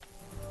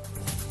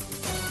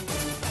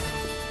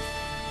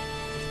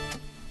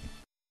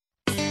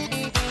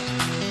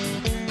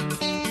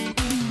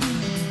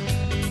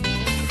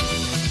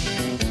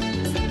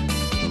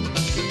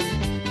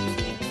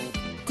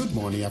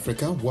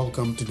Africa.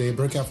 Welcome to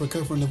Daybreak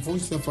Africa from the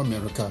Voice of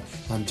America.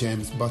 I'm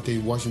James Butte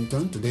in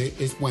Washington. Today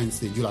is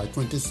Wednesday, July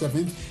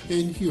 27th,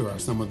 and here are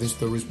some of the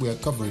stories we are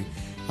covering.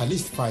 At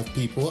least 5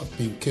 people have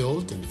been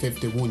killed and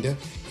 50 wounded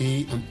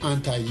in an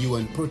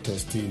anti-UN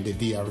protest in the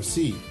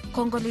DRC.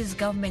 Congolese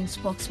government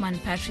spokesman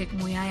Patrick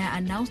Muyaya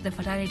announced the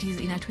fatalities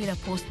in a Twitter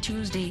post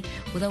Tuesday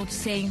without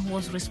saying who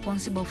was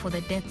responsible for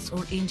the deaths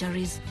or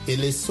injuries. A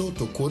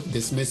Lesotho court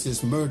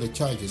dismisses murder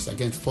charges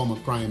against former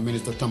Prime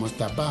Minister Thomas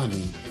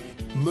Thabane.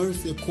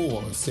 Mercy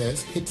Corps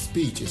says hate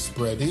speech is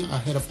spreading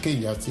ahead of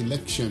Kenya's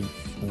election.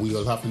 We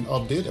will have an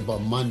update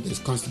about Monday's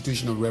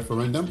constitutional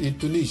referendum in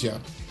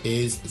Tunisia.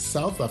 Is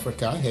South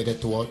Africa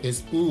headed toward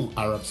its own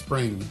Arab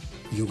Spring?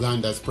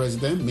 Uganda's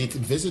president meets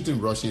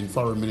visiting Russian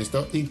foreign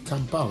minister in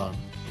Kampala.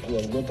 We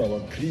have got our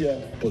clear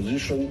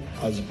position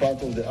as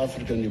part of the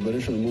African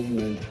Liberation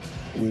Movement.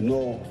 We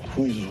know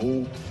who is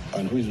who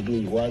and who is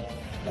doing what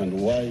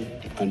and why,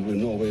 and we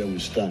know where we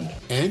stand.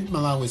 And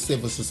Malawi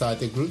civil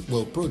society groups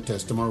will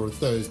protest tomorrow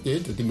Thursday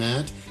to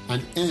demand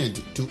an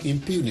end to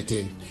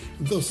impunity.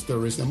 Those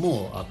stories and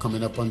more are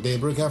coming up on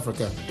Daybreak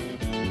Africa.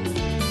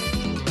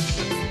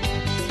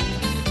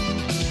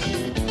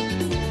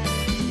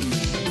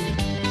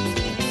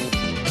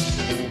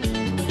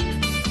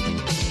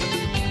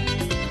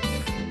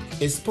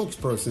 A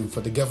spokesperson for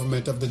the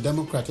government of the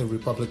Democratic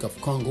Republic of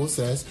Congo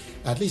says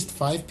at least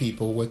 5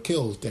 people were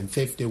killed and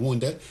 50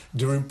 wounded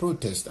during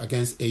protests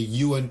against a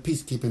UN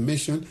peacekeeping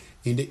mission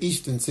in the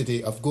eastern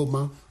city of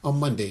Goma on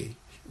Monday.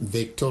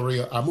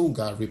 Victoria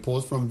Amunga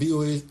reports from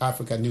VOA's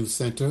Africa News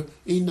Center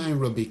in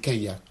Nairobi,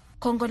 Kenya.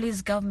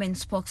 Congolese government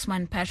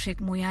spokesman Patrick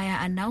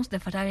Muyaya announced the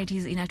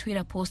fatalities in a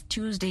Twitter post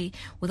Tuesday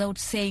without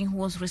saying who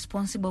was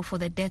responsible for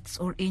the deaths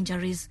or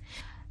injuries.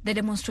 The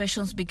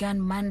demonstrations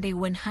began Monday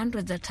when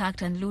hundreds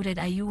attacked and looted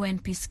a UN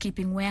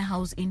peacekeeping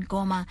warehouse in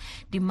Goma,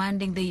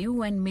 demanding the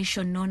UN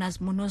mission known as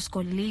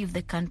MONUSCO leave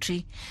the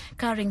country.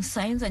 Carrying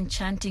signs and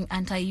chanting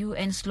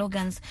anti-UN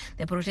slogans,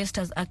 the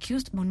protesters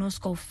accused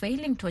MONUSCO of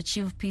failing to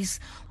achieve peace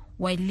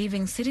while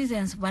leaving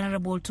citizens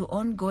vulnerable to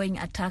ongoing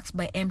attacks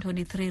by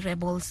M23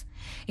 rebels.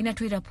 In a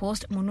Twitter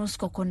post,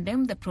 MONUSCO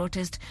condemned the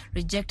protest,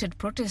 rejected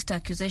protest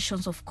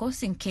accusations of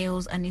causing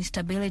chaos and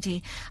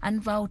instability,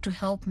 and vowed to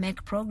help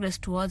make progress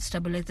towards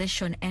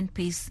stabilization and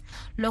peace.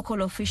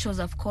 Local officials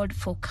have called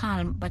for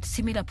calm, but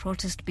similar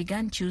protests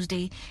began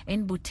Tuesday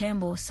in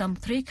Butembo, some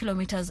 3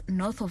 kilometers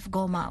north of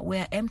Goma,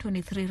 where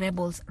M23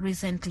 rebels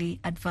recently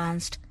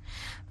advanced.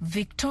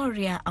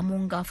 Victoria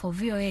Amunga for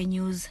VOA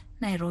News,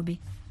 Nairobi.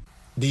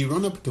 The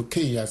run-up to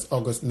Kenya's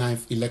August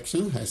 9th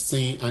election has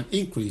seen an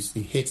increase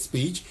in hate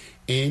speech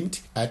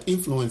aimed at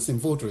influencing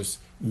voters,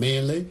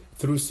 mainly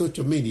through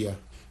social media.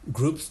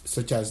 Groups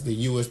such as the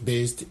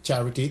US-based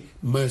charity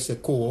Mercy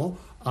Corps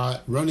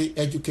are running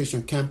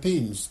education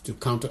campaigns to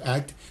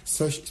counteract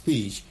such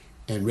speech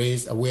and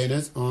raise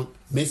awareness on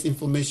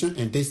misinformation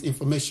and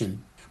disinformation.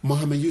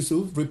 Mohammed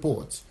Yusuf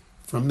reports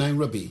from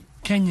Nairobi.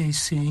 Kenya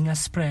is seeing a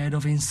spread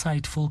of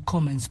insightful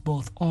comments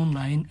both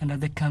online and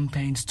at the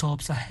campaign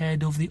stops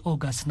ahead of the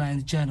August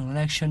 9th general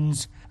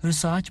elections.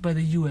 Research by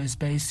the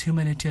US-based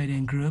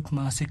humanitarian group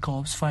Mercy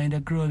Corps find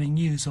a growing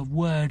use of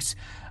words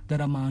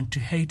that amount to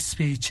hate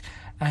speech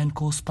and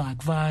could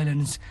spark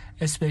violence,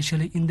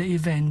 especially in the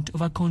event of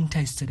a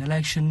contested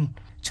election.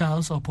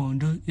 Charles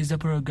Opondu is the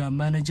program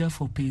manager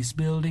for peace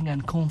building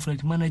and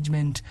conflict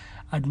management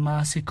at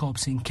Mercy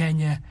Corps in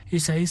Kenya. He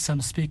says some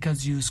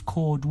speakers use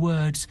code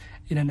words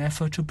in an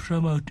effort to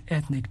promote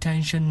ethnic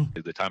tension.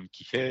 The term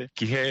kihe.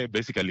 Kihe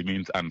basically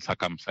means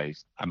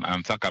uncircumcised, an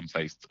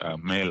uncircumcised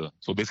male.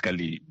 So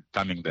basically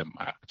terming them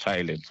a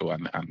child and so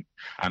on, and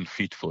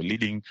unfit for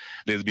leading.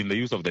 There's been the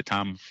use of the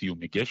term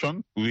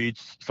fumigation, which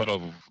sort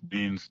of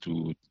means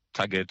to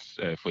target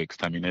for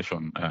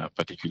extermination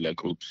particular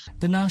groups.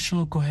 The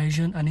National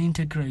Cohesion and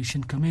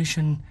Integration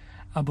Commission,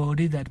 a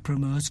body that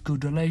promotes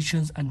good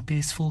relations and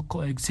peaceful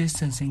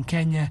coexistence in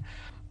Kenya,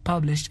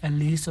 published a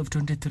list of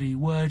 23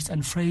 words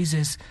and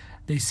phrases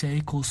they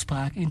say could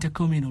spark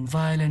intercommunal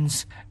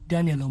violence.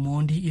 Daniel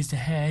Omondi is the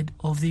head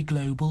of the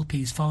Global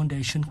Peace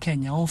Foundation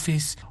Kenya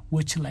office,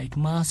 which, like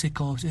Mercy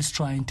Corps, is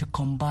trying to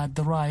combat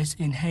the rise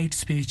in hate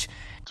speech.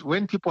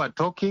 When people are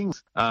talking,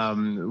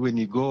 when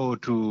you go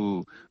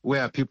to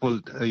where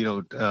people,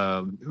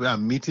 are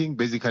meeting,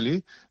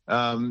 basically,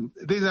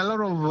 there's a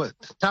lot of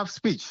tough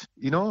speech,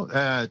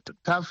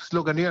 tough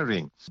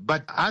sloganeering.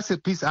 But as a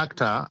peace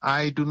actor,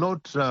 I do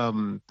not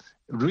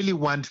really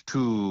want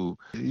to,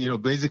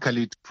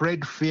 basically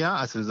spread fear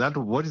as a result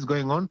of what is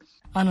going on.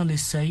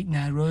 Analysts say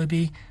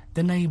Nairobi,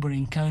 the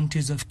neighboring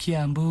counties of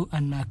Kiambu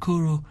and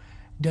Nakuru,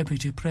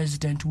 Deputy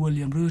President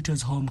William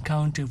Ruto's home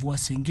county of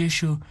Uasin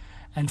Gishu,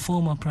 and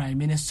former Prime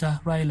Minister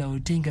Raila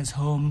Odinga's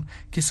home,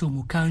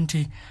 Kisumu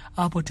County,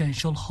 are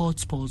potential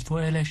hotspots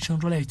for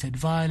election-related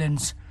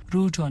violence.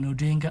 Ruto and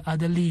Odinga are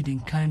the leading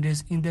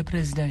candidates in the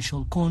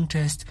presidential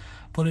contest.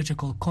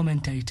 Political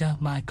commentator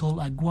Michael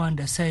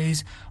Agwanda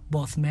says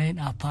both men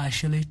are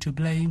partially to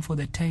blame for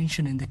the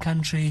tension in the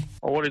country.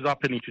 What is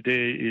happening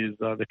today is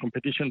the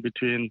competition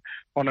between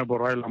Honorable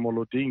Raila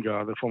Amolo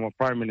Odinga, the former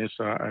Prime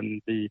Minister,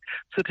 and the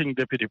sitting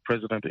Deputy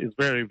President is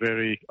very,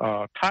 very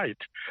tight.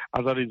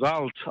 As a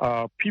result,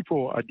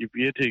 people are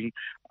deviating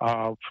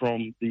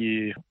from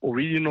the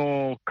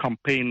original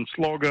campaign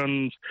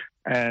slogans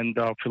and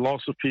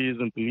philosophies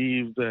and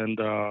beliefs and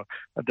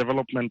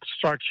development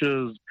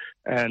structures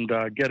and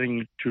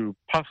getting to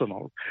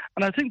personal.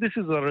 And I think this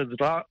is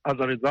as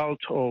a result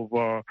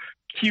of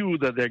cue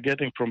that they're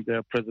getting from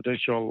their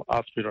presidential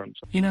aspirants.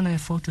 In an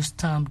effort to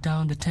stamp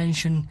down the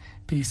tension,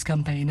 peace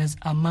campaigners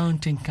are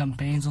mounting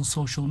campaigns on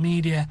social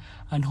media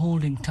and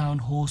holding town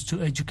halls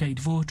to educate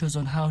voters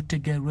on how to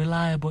get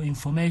reliable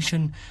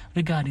information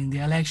regarding the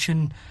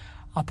election.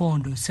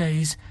 Apondo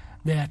says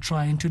they are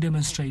trying to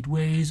demonstrate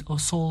ways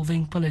of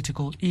solving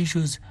political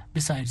issues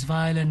besides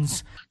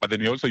violence. But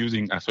then we're also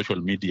using social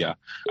media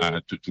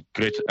to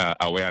create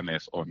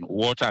awareness on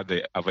what are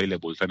the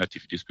available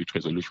alternative dispute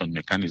resolution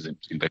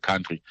mechanisms in the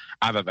country,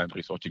 other than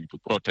resorting to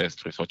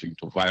protest, resorting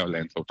to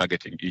violence, or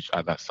targeting each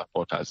other's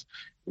supporters.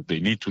 They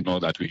need to know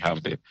that we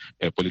have the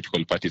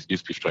political parties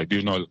dispute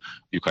tribunal.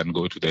 You can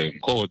go to the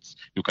courts.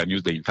 You can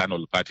use the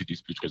internal party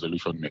dispute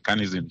resolution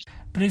mechanisms.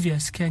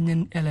 Previous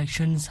Kenyan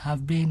elections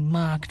have been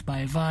marked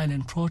by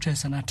violent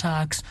protests and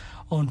attacks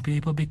on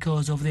people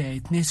because of their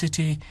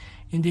ethnicity.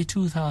 In the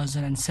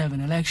 2007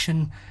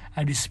 election,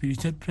 a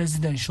disputed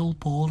presidential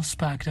poll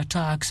sparked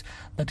attacks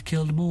that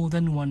killed more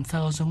than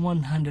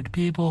 1,100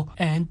 people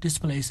and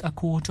displaced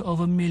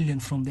 250,000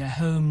 from their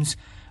homes.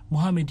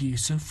 Mohammed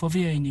Yusuf for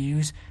VOA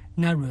News,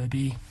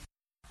 Nairobi.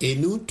 A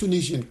new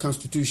Tunisian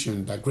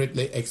constitution that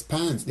greatly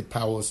expands the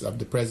powers of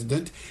the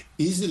president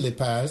easily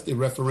passed a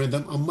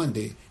referendum on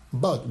Monday,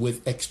 but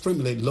with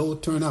extremely low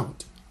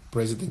turnout.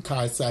 President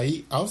Kais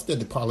Saied ousted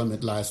the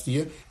parliament last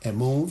year and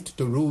moved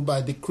to rule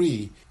by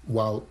decree,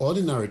 while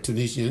ordinary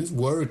Tunisians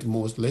worried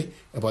mostly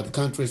about the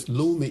country's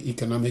looming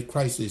economic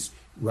crisis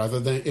rather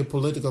than a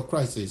political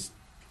crisis.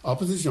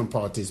 Opposition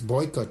parties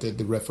boycotted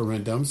the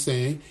referendum,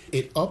 saying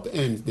it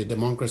upends the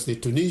democracy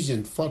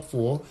Tunisians fought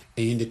for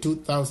in the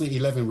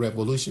 2011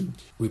 revolution.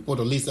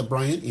 Reporter Lisa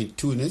Bryant in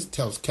Tunis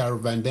tells Carol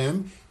Van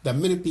Dam that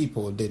many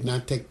people did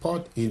not take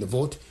part in the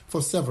vote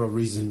for several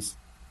reasons.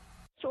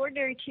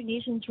 Ordinary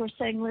Tunisians were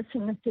saying,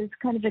 listen, this is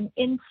kind of an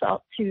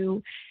insult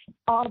to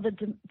all the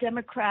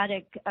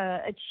democratic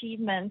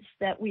achievements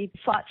that we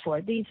fought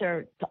for. These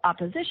are the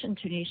opposition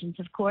Tunisians,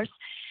 of course.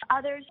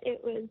 Others,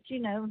 it was,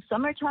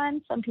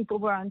 summertime. Some people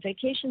were on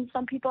vacation.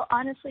 Some people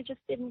honestly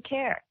just didn't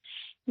care.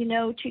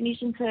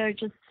 Tunisians are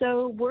just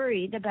so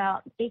worried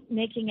about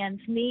making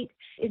ends meet.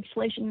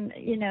 Inflation,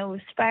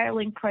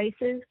 spiraling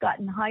prices,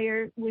 gotten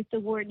higher with the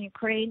war in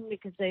Ukraine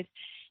because they've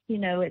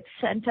it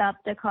sent up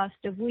the cost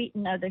of wheat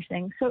and other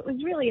things. So it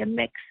was really a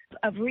mix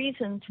of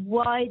reasons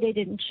why they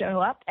didn't show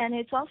up. And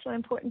it's also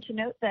important to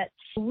note that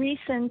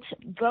recent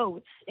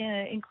votes,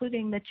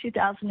 including the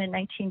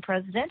 2019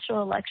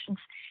 presidential elections,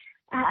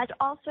 had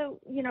also,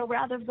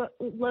 rather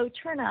low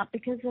turnout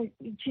because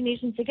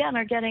Tunisians, again,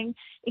 are getting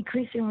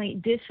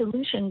increasingly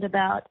disillusioned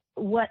about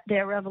what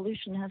their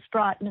revolution has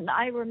brought. And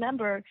I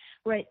remember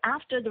right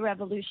after the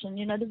revolution,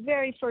 the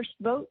very first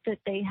vote that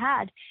they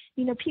had,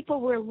 people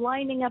were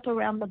lining up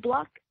around the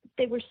block.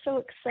 They were so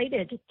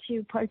excited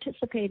to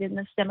participate in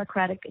this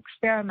democratic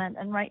experiment.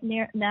 And right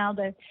now,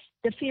 the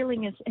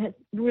feeling has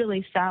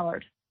really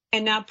soured.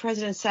 And now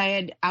President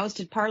Saied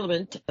ousted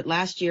Parliament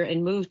last year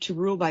and moved to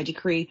rule by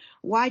decree.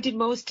 Why did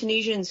most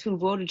Tunisians who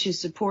voted to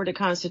support a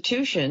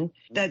constitution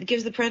that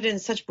gives the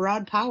president such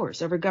broad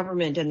powers over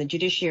government and the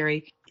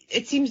judiciary?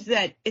 It seems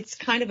that it's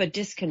kind of a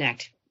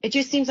disconnect. It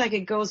just seems like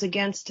it goes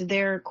against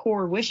their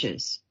core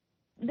wishes.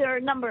 There are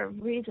a number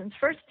of reasons.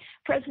 First,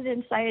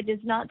 President Saied is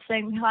not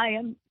saying, hi,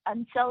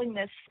 I'm selling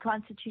this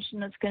constitution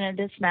that's going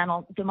to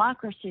dismantle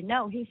democracy.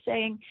 No, he's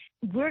saying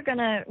we're going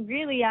to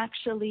really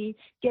actually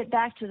get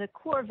back to the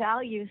core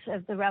values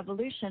of the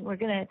revolution. We're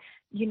going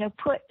to,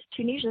 put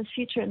Tunisia's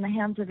future in the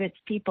hands of its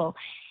people.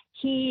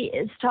 He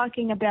is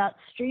talking about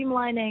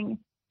streamlining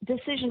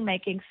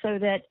decision-making so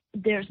that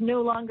there's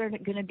no longer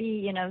going to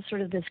be, sort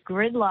of this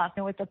gridlock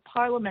with the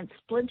parliament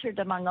splintered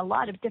among a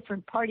lot of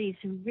different parties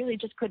who really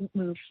just couldn't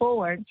move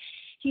forward.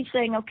 He's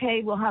saying,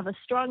 okay, we'll have a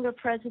stronger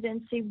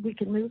presidency. We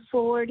can move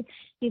forward.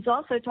 He's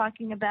also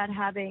talking about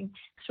having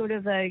sort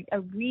of a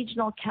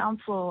regional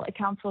council, a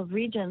council of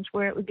regions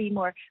where it would be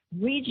more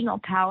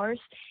regional powers.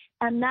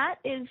 And that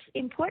is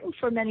important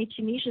for many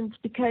Tunisians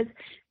because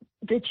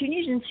the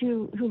Tunisians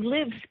who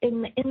live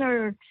in the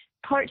inner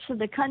parts of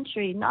the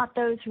country, not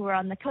those who are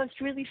on the coast,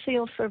 really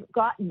feel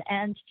forgotten.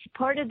 And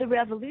part of the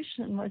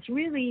revolution was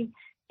really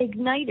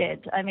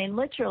ignited,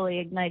 literally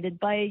ignited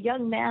by a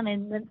young man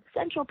in the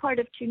central part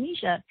of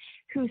Tunisia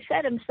who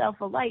set himself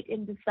alight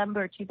in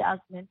December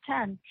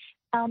 2010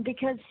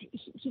 because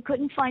he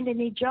couldn't find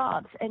any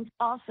jobs. And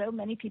also,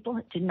 many people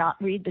did not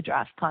read the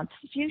draft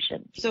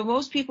constitution. So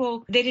most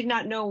people, they did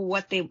not know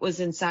what was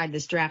inside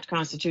this draft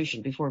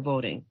constitution before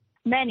voting.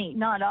 Many,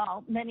 not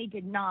all. Many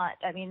did not.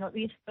 I mean, at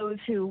least those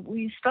who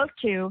we spoke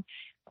to,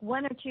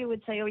 one or two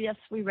would say, oh, yes,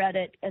 we read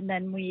it. And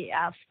then we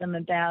asked them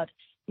about,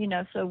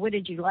 so what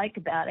did you like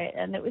about it?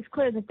 And it was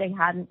clear that they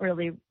hadn't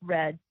really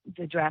read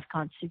the draft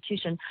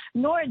constitution,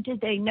 nor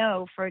did they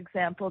know, for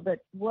example, that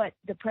what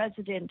the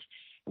president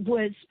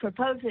was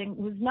proposing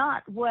was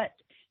not what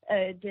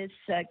this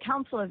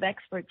council of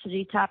experts that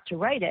he tapped to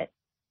write it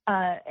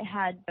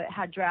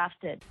had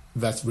drafted.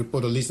 That's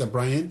reporter Lisa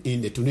Bryan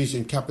in the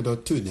Tunisian capital,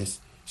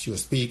 Tunis. She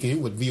was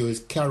speaking with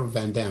VOA's Carol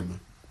Van Damme.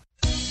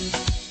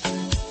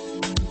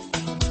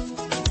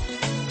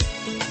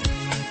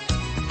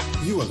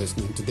 You are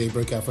listening to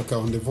Daybreak Africa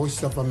on the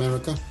Voice of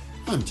America.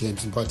 I'm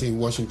James Mbote in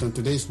Washington.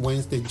 Today is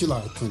Wednesday,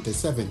 July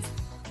 27th.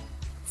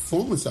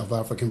 Former South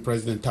African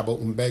President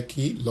Thabo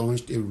Mbeki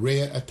launched a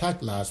rare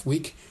attack last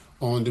week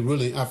on the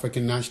ruling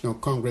African National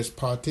Congress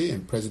Party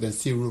and President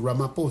Cyril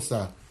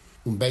Ramaphosa.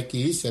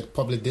 Mbeki said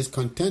public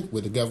discontent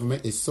with the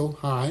government is so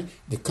high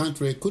the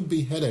country could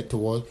be headed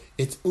toward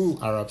its own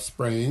Arab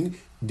Spring,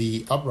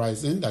 the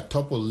uprising that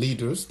toppled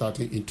leaders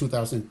starting in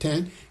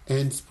 2010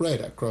 and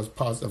spread across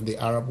parts of the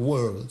Arab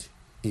world.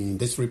 In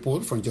this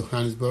report from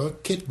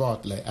Johannesburg, Kate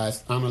Bartlett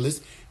asked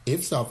analysts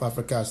if South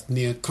Africa's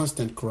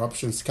near-constant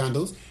corruption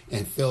scandals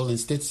and failing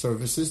state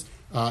services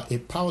are a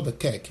powder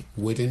keg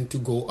waiting to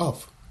go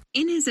off.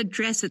 In his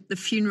address at the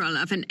funeral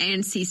of an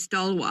ANC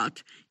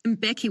stalwart,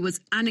 Mbeki was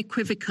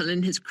unequivocal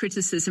in his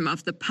criticism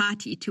of the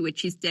party to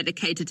which he's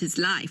dedicated his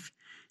life,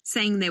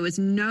 saying there was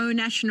no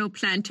national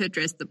plan to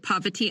address the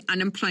poverty,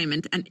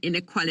 unemployment and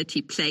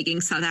inequality plaguing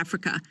South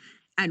Africa,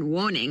 and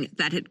warning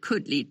that it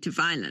could lead to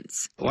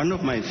violence. One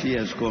of my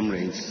fears,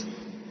 comrades,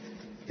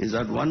 is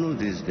that one of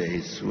these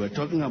days, we're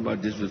talking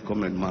about this with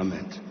Comrade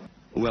Mohammed,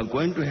 we are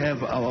going to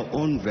have our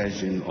own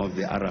version of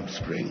the Arab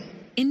Spring.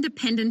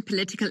 Independent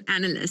political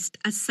analyst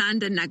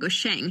Asanda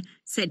Nagosheng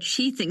said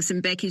she thinks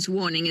Mbeki's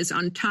warning is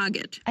on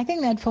target. I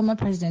think that former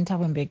President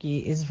Thabo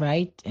Mbeki is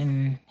right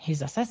in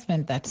his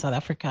assessment that South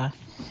Africa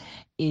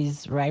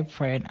is ripe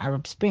for an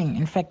Arab Spring.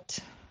 In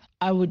fact,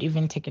 I would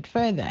even take it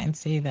further and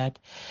say that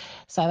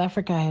South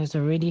Africa has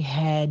already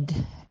had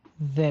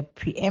the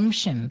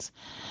preemptions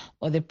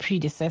or the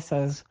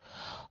predecessors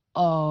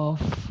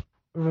of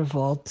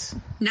revolt.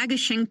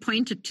 Nagosheng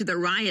pointed to the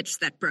riots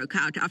that broke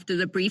out after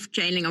the brief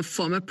jailing of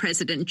former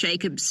President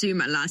Jacob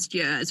Zuma last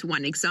year as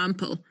one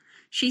example.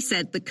 She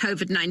said the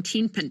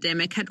COVID-19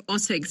 pandemic had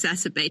also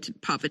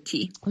exacerbated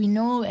poverty. We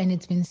know, and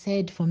it's been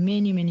said for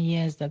many, many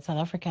years, that South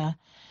Africa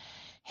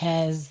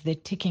has the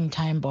ticking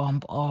time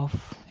bomb of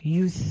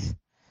youth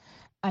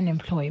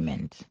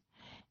unemployment.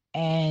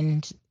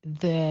 And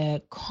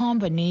the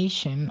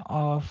combination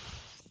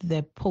of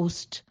the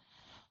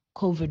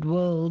post-COVID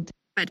world.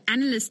 But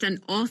analyst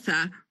and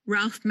author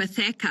Ralph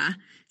Matheka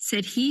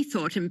said he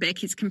thought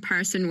Mbeki's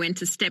comparison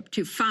went a step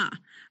too far,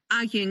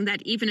 arguing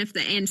that even if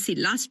the ANC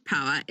lost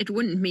power, it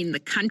wouldn't mean the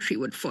country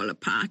would fall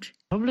apart.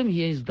 The problem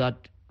here is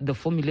that the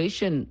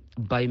formulation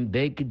by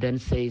Mbeki then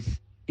says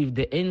if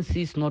the ANC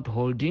is not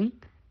holding,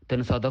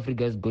 then South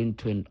Africa is going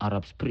to an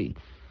Arab Spring.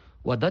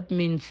 What that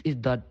means is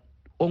that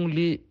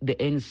only the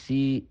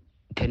ANC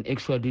can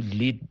actually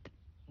lead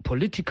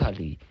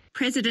politically.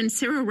 President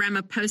Cyril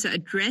Ramaphosa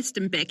addressed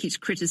Mbeki's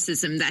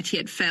criticism that he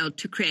had failed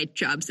to create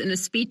jobs in a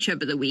speech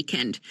over the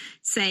weekend,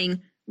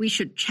 saying, "We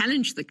should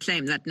challenge the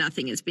claim that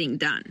nothing is being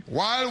done."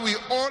 While we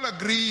all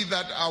agree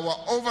that our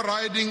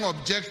overriding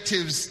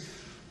objectives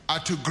are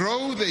to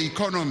grow the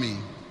economy,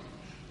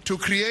 to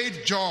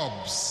create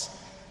jobs,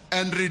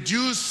 and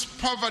reduce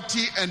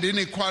poverty and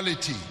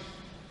inequality,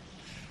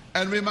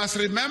 and we must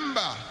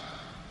remember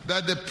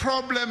that the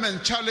problem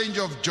and challenge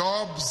of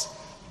jobs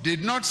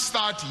did not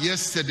start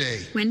yesterday.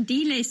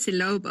 Wendile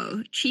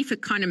Silobo, chief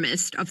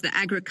economist of the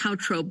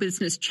Agricultural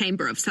Business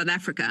Chamber of South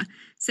Africa,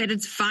 said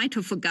it's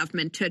vital for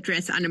government to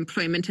address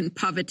unemployment and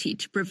poverty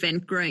to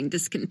prevent growing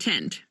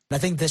discontent. I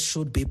think this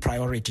should be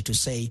priority to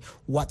say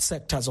what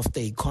sectors of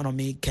the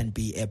economy can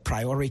be a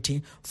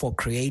priority for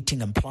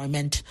creating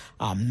employment,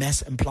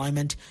 mass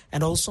employment,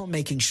 and also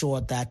making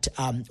sure that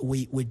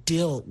we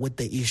deal with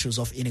the issues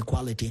of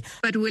inequality.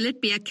 But will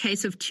it be a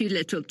case of too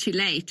little, too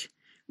late?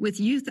 With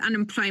youth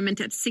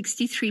unemployment at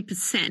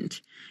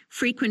 63%,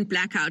 frequent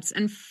blackouts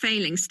and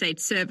failing state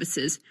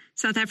services,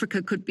 South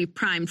Africa could be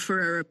primed for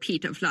a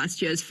repeat of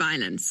last year's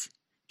violence.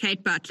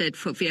 Kate Bartlett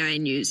for VOA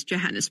News,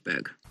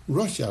 Johannesburg.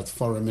 Russia's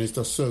Foreign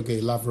Minister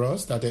Sergei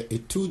Lavrov started a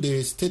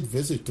 2-day state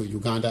visit to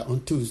Uganda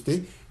on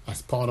Tuesday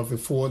as part of a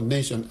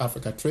 4-nation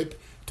Africa trip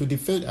to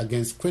defend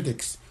against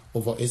critics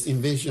over its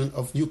invasion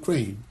of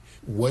Ukraine.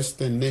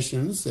 Western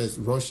nations says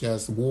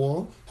Russia's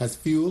war has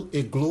fueled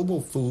a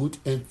global food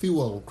and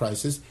fuel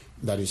crisis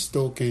that is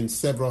stoking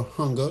severe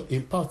hunger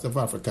in parts of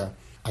Africa.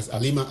 As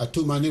Alima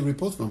Atumani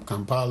reports from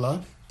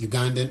Kampala,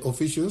 Ugandan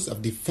officials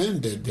have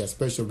defended their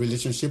special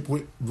relationship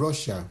with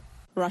Russia.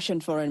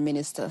 Russian Foreign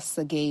Minister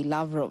Sergei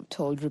Lavrov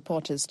told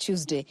reporters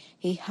Tuesday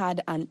he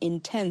had an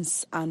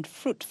intense and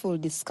fruitful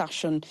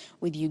discussion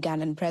with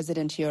Ugandan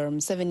President Yoweri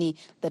Museveni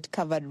that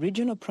covered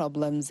regional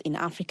problems in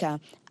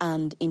Africa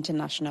and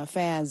international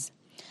affairs.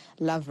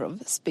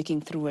 Lavrov, speaking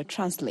through a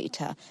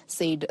translator,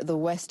 said the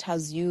West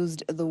has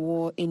used the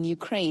war in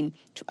Ukraine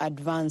to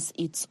advance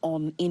its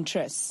own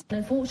interests.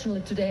 Unfortunately,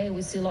 today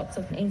we see lots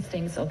of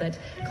instincts of that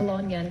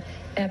colonial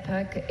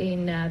epoch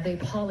in the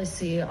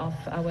policy of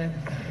our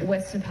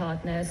Western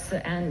partners,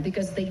 and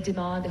because they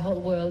demand the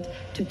whole world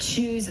to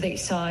choose their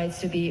sides,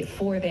 to be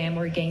for them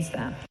or against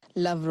them.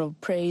 Lavrov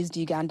praised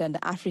Uganda and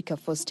Africa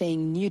for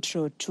staying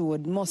neutral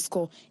toward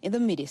Moscow in the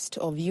midst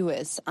of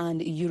US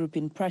and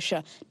European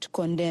pressure to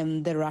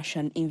condemn the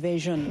Russian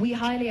invasion. We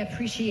highly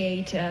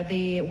appreciate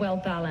the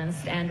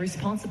well-balanced and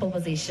responsible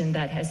position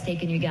that has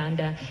taken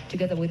Uganda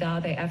together with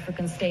other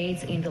African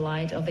states in the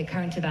light of the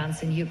current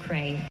events in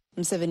Ukraine.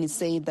 Museveni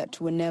said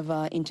that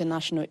whenever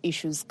international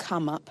issues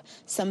come up,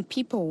 some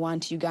people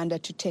want Uganda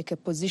to take a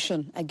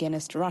position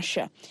against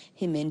Russia.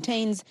 He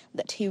maintains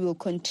that he will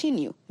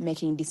continue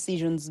making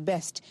decisions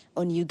based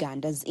on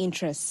Uganda's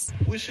interests.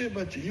 We say,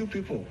 but you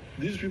people,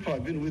 these people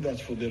have been with us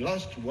for the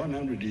last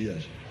 100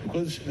 years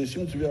because there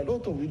seems to be a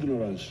lot of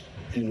ignorance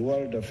in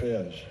world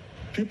affairs.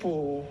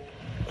 People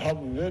have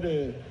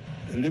very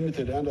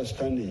limited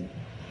understanding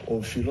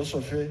of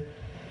philosophy,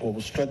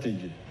 of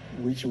strategy,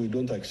 which we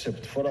don't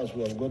accept. For us,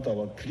 we have got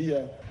our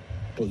clear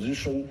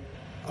position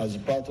as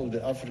part of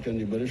the African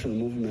Liberation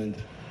Movement.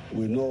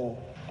 We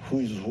know who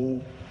is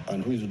who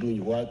and who is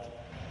doing what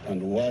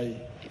and why,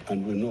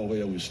 and we know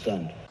where we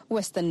stand.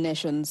 Western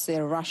nations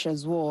say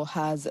Russia's war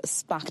has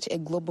sparked a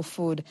global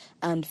food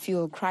and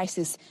fuel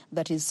crisis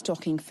that is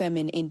stoking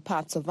famine in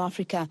parts of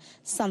Africa,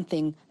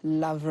 something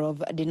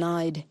Lavrov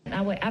denied.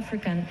 Our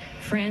African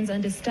friends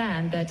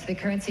understand that the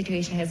current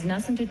situation has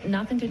nothing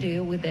to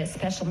do with the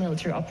special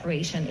military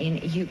operation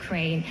in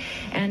Ukraine.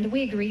 And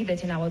we agree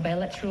that in our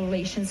bilateral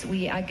relations,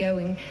 we are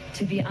going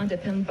to be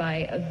underpinned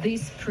by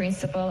this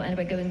principle, and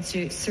we're going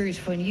to search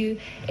for new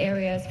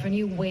areas, for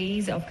new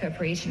ways of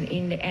cooperation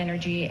in the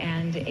energy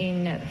and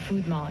in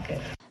food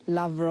market.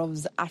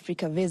 Lavrov's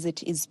Africa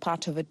visit is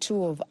part of a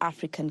tour of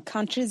African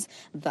countries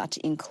that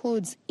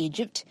includes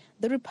Egypt,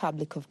 the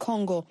Republic of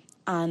Congo,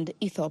 and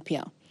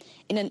Ethiopia.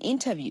 In an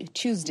interview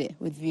Tuesday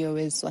with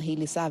VOA's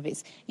Swahili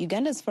service,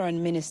 Uganda's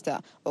Foreign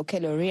Minister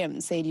Okello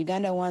Oryem said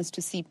Uganda wants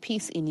to see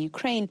peace in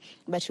Ukraine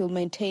but will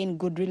maintain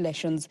good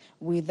relations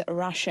with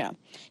Russia.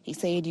 He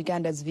said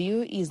Uganda's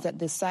view is that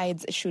the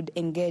sides should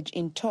engage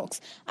in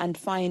talks and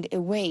find a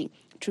way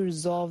to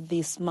resolve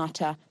this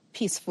matter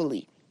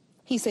peacefully.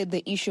 He said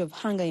the issue of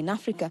hunger in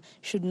Africa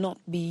should not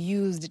be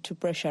used to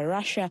pressure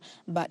Russia,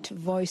 but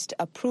voiced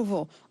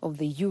approval of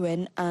the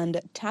UN and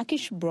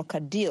Turkish broker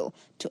deal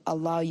to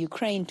allow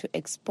Ukraine to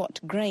export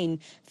grain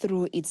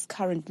through its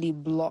currently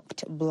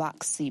blocked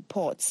Black Sea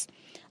ports.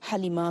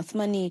 Halima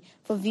Athmani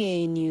for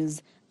VOA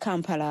News,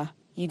 Kampala,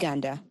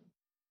 Uganda.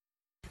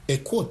 A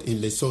court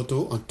in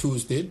Lesotho on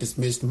Tuesday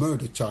dismissed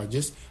murder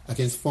charges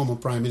against former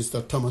Prime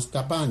Minister Thomas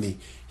Thabane.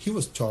 He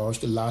was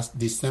charged last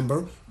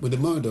December with the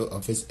murder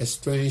of his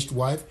estranged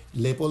wife,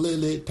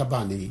 Lepolele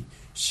Thabane.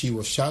 She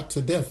was shot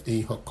to death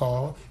in her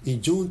car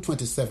in June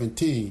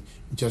 2017,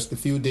 just a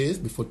few days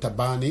before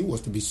Thabane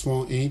was to be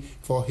sworn in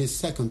for his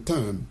second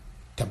term.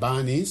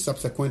 Thabane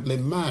subsequently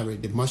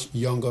married the much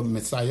younger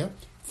Messiah,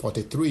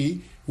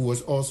 43, who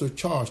was also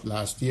charged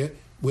last year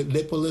with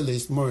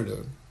Lepolele's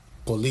murder.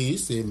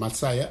 Police say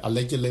Messiah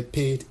allegedly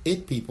paid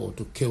 8 people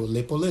to kill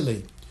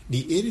Lepolele.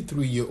 The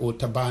 83-year-old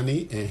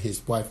Thabane and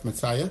his wife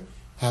Messiah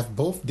have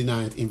both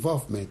denied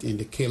involvement in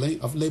the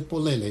killing of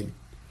Lepolele.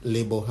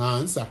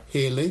 Lebohang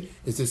Sahele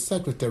is the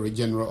Secretary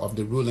General of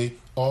the ruling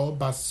All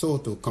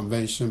Basotho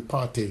Convention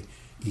Party.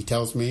 He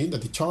tells me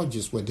that the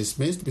charges were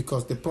dismissed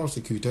because the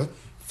prosecutor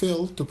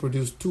failed to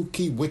produce 2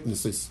 key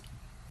witnesses.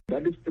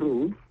 That is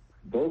true.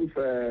 Both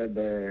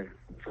the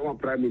former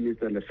Prime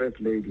Minister and the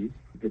First Lady,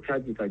 the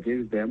charges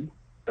against them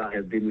that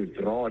have been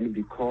withdrawn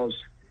because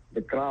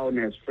the Crown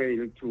has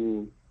failed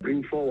to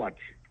bring forward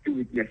 2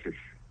 witnesses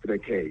to the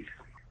case.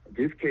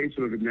 This case,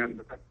 will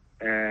remember,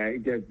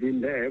 it has been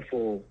there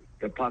for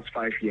the past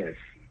 5 years.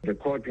 The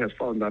court has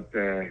found that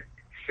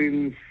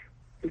since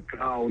the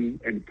Crown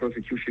and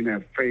prosecution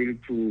have failed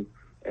to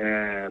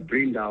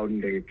bring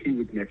down the key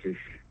witnesses,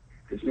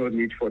 there's no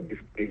need for this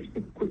case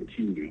to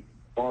continue.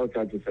 All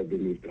charges have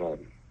been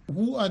withdrawn.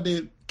 Who are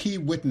the key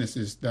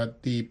witnesses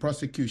that the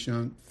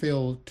prosecution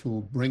failed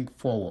to bring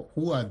forward?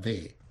 Who are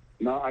they?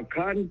 Now, I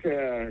can't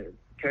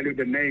tell you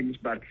the names,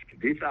 but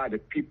these are the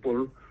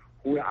people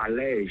who are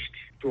alleged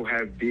to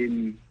have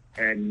been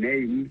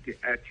named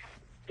as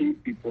key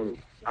people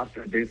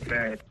after this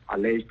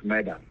alleged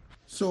murder.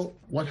 So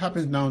what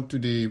happens now to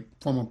the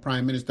former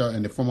Prime Minister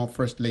and the former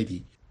First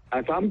Lady?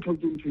 As I'm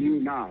talking to you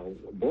now,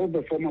 both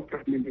the former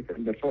Prime Minister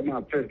and the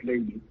former First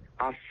Lady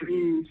are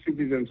free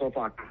citizens of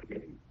our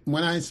country.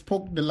 When I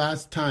spoke the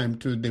last time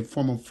to the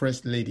former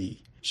First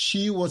Lady,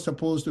 she was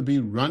supposed to be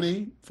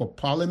running for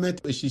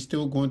Parliament. Is she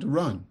still going to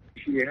run?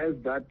 She has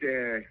that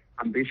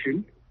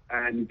ambition,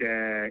 And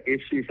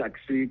if she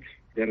succeeds,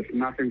 there is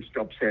nothing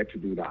stops her to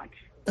do that.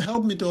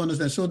 Help me to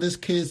understand. So this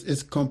case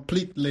is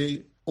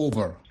completely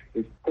over?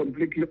 It's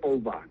completely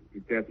over.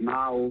 It is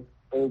now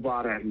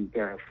over and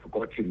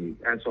forgotten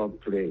as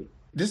of today.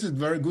 This is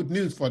very good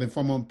news for the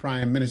former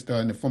Prime Minister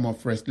and the former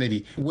First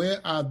Lady. Where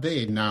are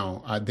they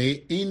now? Are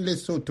they in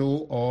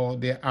Lesotho or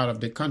they're out of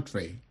the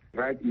country?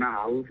 Right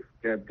now,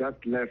 they've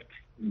just left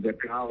the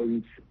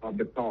grounds of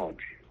the court.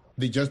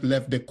 They just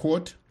left the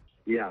court?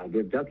 Yeah,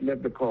 they've just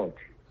left the court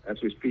as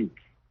we speak.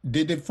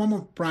 Did the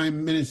former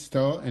Prime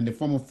Minister and the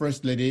former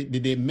First Lady,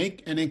 did they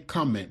make any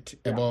comment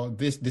about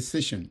this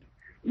decision?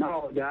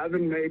 No, they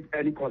haven't made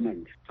any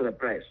comment to the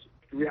press.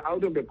 We are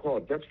out of the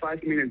court just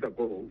 5 minutes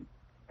ago,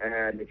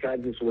 and the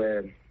charges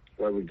were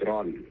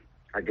withdrawn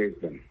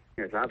against them.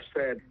 As I've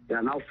said, they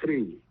are now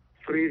free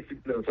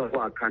citizens of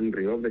our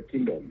country, of the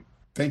kingdom.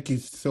 Thank you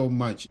so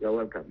much. You're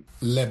welcome.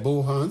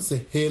 Lebohang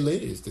Sehele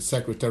is the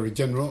Secretary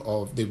General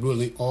of the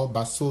ruling All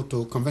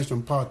Basotho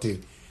Convention Party.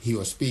 He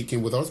was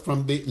speaking with us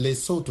from the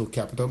Lesotho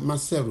capital,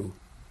 Maseru.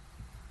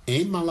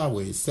 In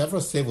Malawi,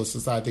 several civil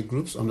society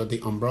groups under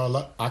the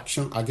umbrella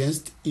Action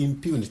Against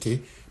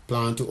Impunity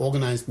plan to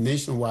organize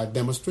nationwide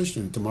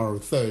demonstration tomorrow,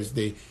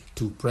 Thursday,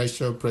 to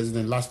pressure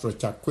President Lastra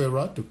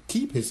Chakwera to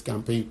keep his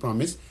campaign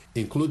promise,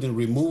 including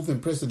removing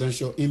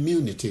presidential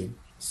immunity.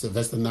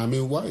 Sylvester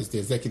Namiwa is the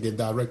Executive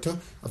Director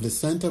of the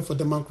Center for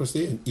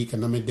Democracy and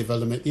Economic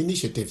Development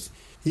Initiatives.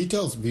 He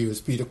tells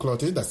viewers Peter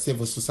Clotty that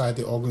civil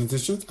society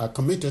organizations are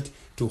committed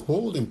to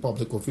holding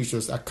public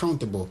officials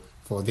accountable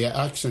for their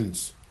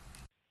actions.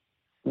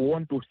 We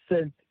want to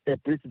set a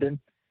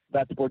precedent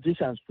that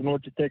politicians do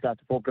not take us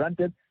for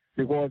granted,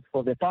 because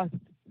for the past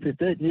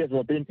 58 years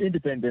of being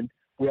independent,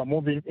 we are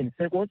moving in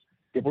circles,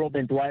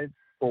 development-wise,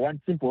 for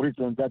one simple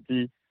reason, that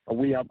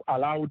we have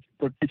allowed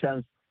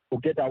politicians to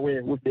get away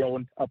with their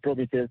own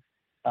promises,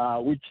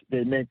 which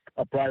they make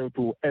prior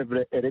to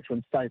every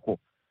election cycle.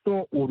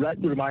 So we would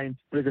like to remind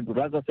President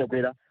Lastra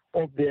Chakwera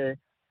of the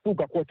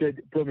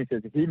sugar-coated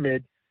promises he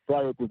made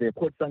prior to the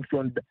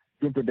court-sanctioned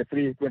June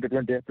 23,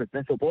 2020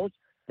 presidential polls.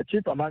 The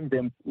chief among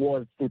them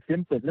was to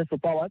trim presidential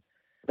powers.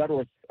 That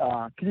was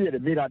clearly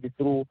mirrored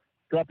through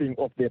scrapping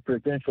of the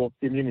presidential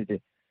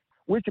immunity,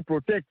 which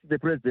protects the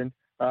president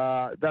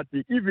that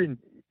even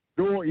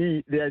though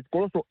there is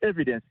also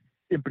evidence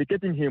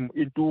implicating him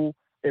into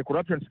a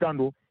corruption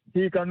scandal,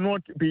 he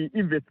cannot be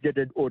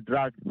investigated or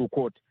dragged to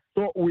court.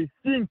 So we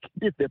think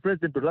if the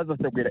president Lastra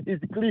Chakwera is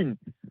clean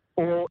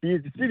or he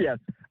is serious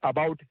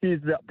about his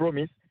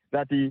promise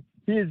that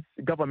his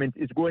government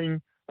is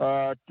going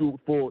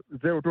for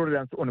zero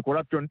tolerance on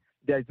corruption,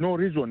 there is no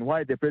reason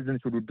why the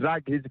president should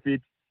drag his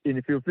feet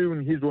in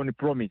fulfilling his own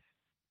promise.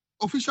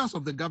 Officials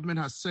of the government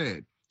have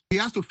said he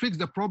has to fix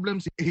the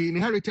problems he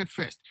inherited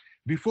first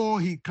before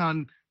he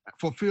can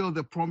fulfill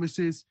the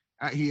promises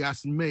he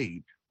has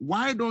made.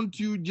 Why don't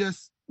you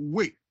just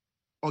wait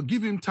or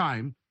give him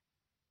time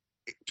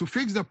to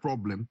fix the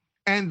problem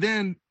and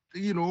then,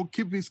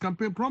 keep his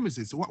campaign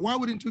promises? Why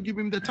wouldn't you give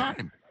him the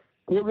time?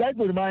 We would like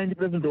to remind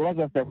President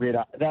Lastra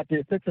Chakwera that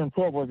Section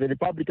 12 of the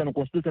Republican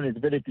Constitution is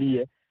very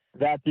clear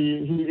that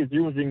he is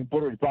using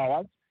borrowed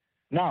powers.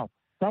 Now,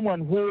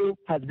 someone who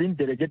has been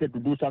delegated to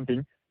do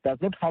something does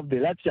not have the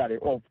luxury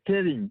of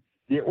telling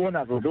the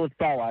owners of those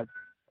powers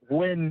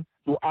when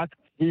to ask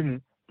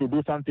him to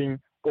do something,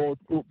 or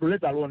to,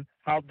 let alone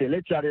have the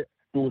luxury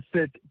to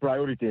set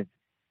priorities.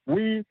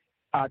 We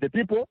are the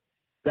people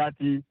that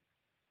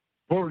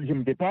borrowed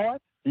him the powers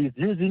he is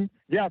using,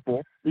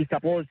 therefore he's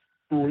supposed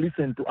to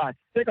listen to us.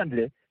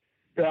 Secondly,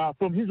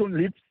 from his own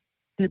lips,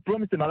 he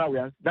promised the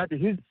Malawians that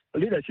his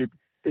leadership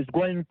is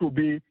going to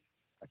be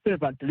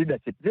servant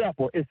leadership.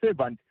 Therefore, a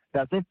servant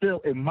does not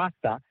tell a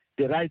master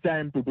the right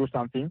time to do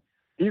something,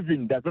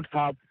 even does not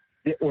have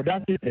the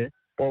audacity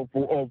of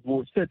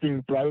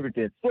setting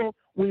priorities. So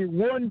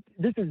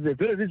this is the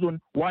very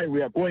reason why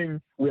we are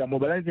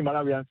mobilizing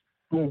Malawians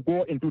to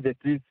go into the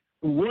streets.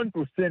 We want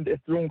to send a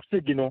strong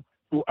signal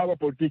to our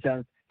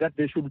politicians that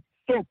they should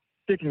stop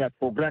taking us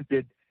for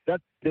granted,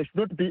 that they should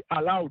not be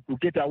allowed to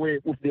get away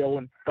with their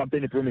own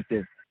campaign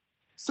promises.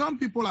 Some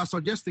people are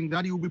suggesting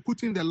that you will be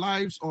putting the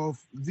lives of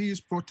these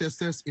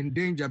protesters in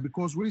danger,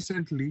 because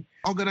recently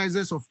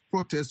organizers of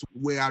protests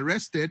were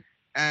arrested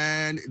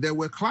and there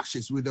were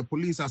clashes with the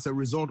police as a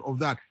result of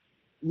that.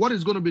 What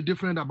is going to be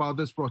different about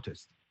this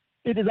protest?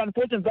 It is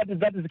unfortunate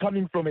that is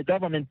coming from a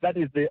government that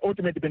is the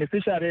ultimate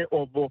beneficiary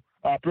of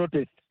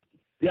protest.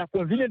 They are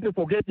conveniently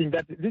forgetting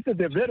that this is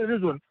the very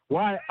reason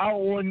why our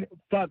own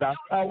fathers,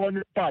 our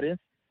own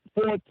parents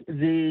fought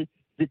the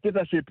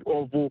dictatorship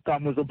of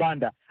Kamuzu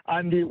Banda.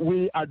 And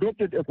we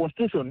adopted a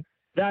constitution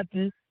that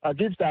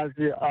gives us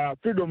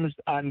freedoms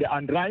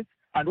and rights.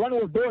 And one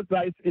of those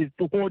rights is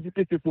to hold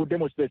peaceful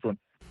demonstration.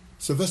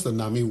 Sylvester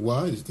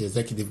Namiwa is the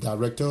Executive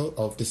Director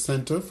of the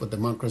Center for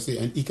Democracy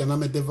and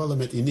Economic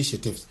Development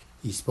Initiatives.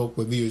 He spoke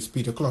with viewers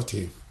Peter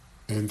Clotty.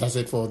 And that's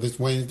it for this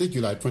Wednesday,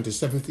 July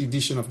 27th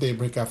edition of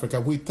Daybreak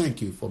Africa. We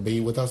thank you for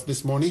being with us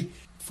this morning.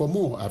 For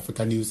more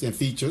Africa news and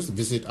features,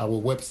 visit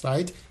our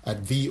website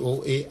at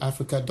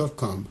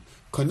voaafrica.com.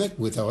 Connect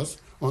with us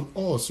on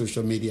all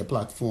social media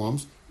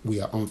platforms. We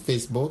are on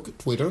Facebook,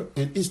 Twitter,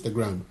 and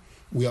Instagram.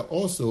 We are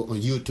also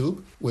on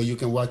YouTube, where you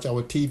can watch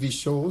our TV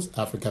shows,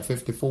 Africa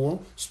 54,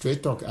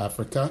 Straight Talk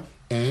Africa,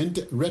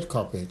 and Red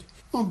Carpet.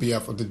 On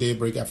behalf of the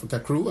Daybreak Africa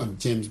crew, I'm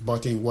James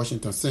Botti in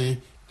Washington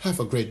saying, have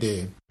a great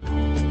day.